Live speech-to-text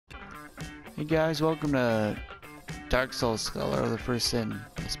Hey guys, welcome to Dark Souls Scholar, the first sin.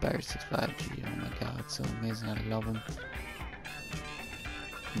 Aspire 65G. Oh my god, it's so amazing. I love him.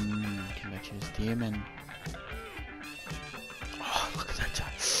 Can I choose demon? Oh, look at that time.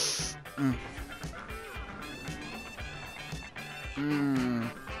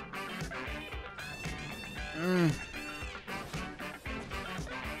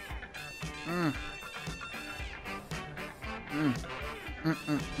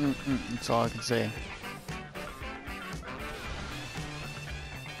 That's all I can say.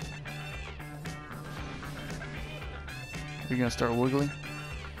 You're gonna start wiggling?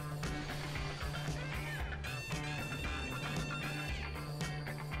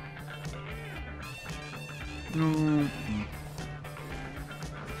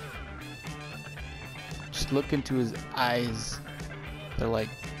 Just look into his eyes. They're like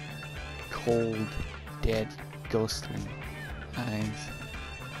cold, dead, ghostly eyes.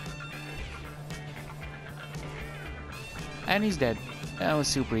 And he's dead. That was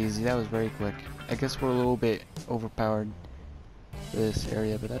super easy. That was very quick. I guess we're a little bit overpowered for this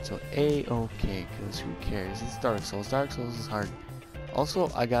area, but that's A-okay, because who cares? It's Dark Souls. Dark Souls is hard.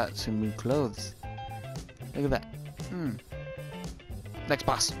 Also, I got some new clothes. Look at that. Next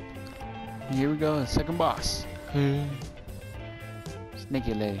boss. Here we go, the second boss. Sneaky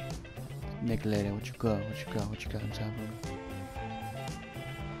lady. Sneaky lady, what you got? What you got? What you got inside for me?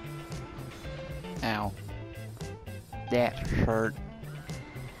 Ow. That hurt.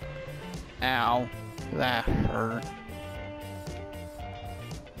 Ow. That hurt.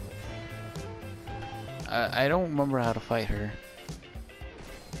 I don't remember how to fight her.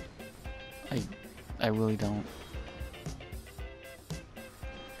 I really don't.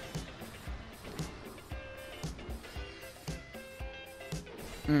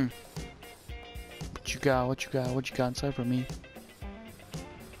 What you got? What you got? What you got inside for me?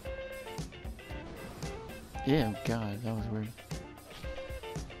 Yeah, God, that was weird.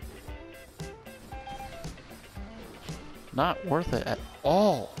 Not worth it at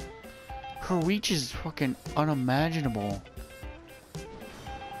all. Her reach is fucking unimaginable.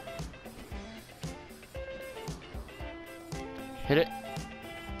 Hit it.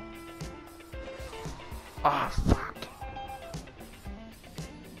 Ah, fuck.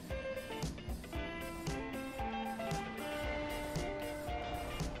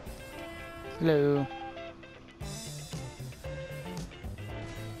 Hello.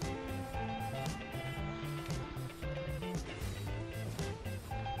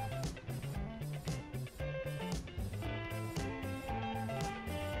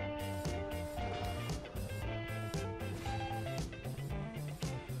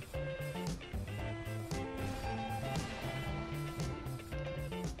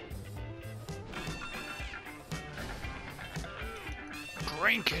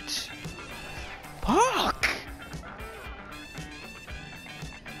 Drink it. Fuck.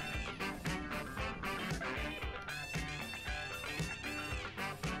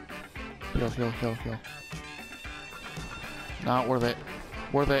 Heal. Not worth it.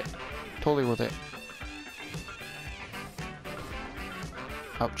 Worth it. Totally worth it.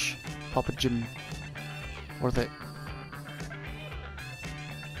 Ouch. Papa Jim. Worth it.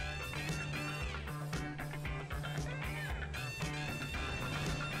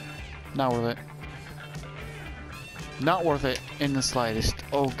 Not worth it. Not worth it in the slightest.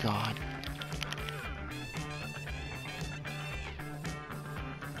 Oh god.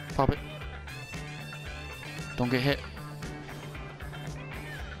 Pop it. Don't get hit.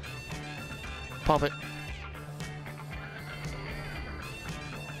 Pop it.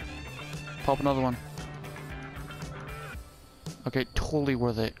 Pop another one. Okay, totally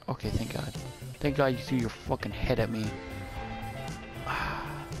worth it. Okay, thank god. Thank god you threw your fucking head at me.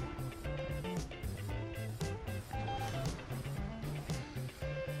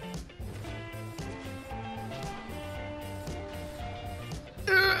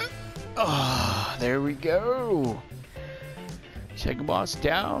 There we go. Second boss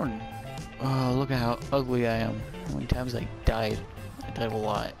down. Oh, look at how ugly I am. How many times I died. I died a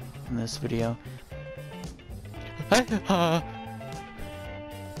lot in this video. That's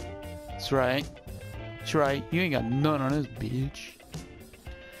right. That's right. You ain't got none on this bitch.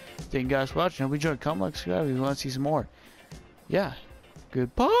 Thank you guys for watching. Hope you enjoyed. Comment, like, subscribe if you want to see some more. Yeah.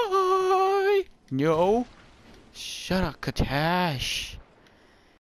 Goodbye. Yo. Shut up, Katash.